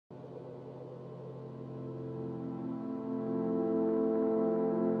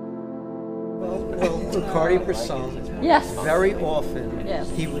Cartier-Bresson, Yes. very often, Yes.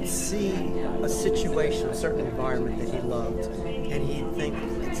 he would see a situation, a certain environment that he loved, and he'd think,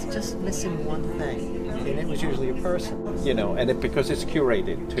 it's just missing one thing. And it was usually a person. You know, and because it's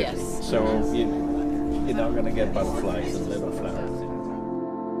curated too. Yes. So you're not going to get butterflies and little flowers.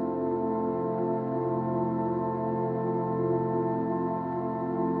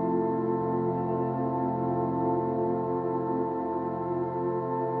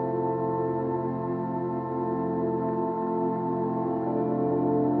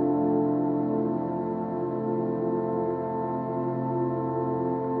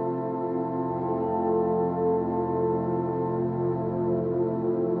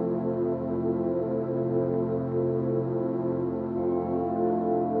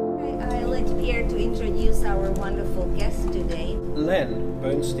 Here to introduce our wonderful guest today. Len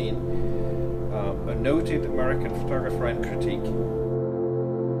Bernstein, a noted American photographer and critic.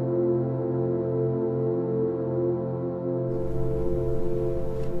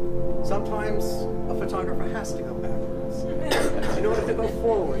 Sometimes a photographer has to go backwards in order to go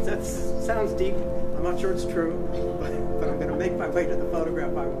forwards. That sounds deep. I'm not sure it's true, but I'm going to make my way to the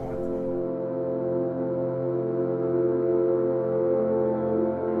photograph I want.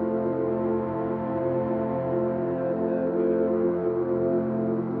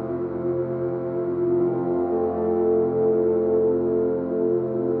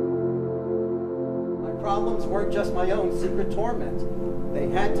 Problems weren't just my own secret torment. They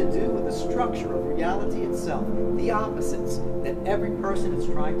had to do with the structure of reality itself, the opposites that every person is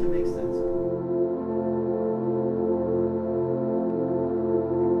trying to make sense of.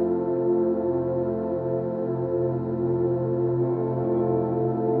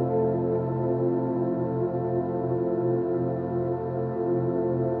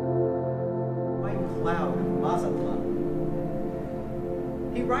 White cloud of Mazatlan.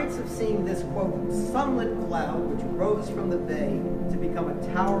 He writes of seeing this, quote, sunlit cloud which rose from the bay to become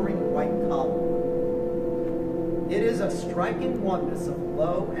a towering white column. It is a striking oneness of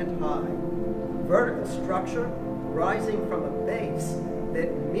low and high, vertical structure rising from a base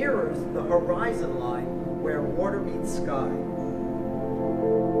that mirrors the horizon line where water meets sky.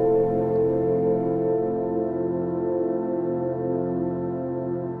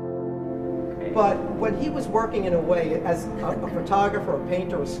 But when he was working in a way as a photographer, a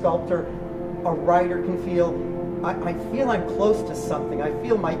painter, a sculptor, a writer can feel, I feel I'm close to something. I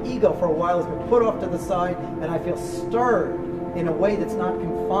feel my ego for a while has been put off to the side, and I feel stirred in a way that's not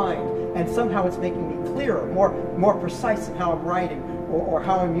confined. And somehow it's making me clearer, more precise in how I'm writing, or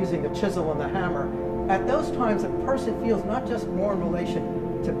how I'm using the chisel and the hammer. At those times, a person feels not just more in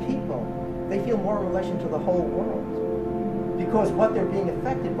relation to people, they feel more in relation to the whole world. Because what they're being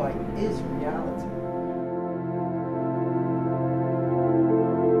affected by is reality.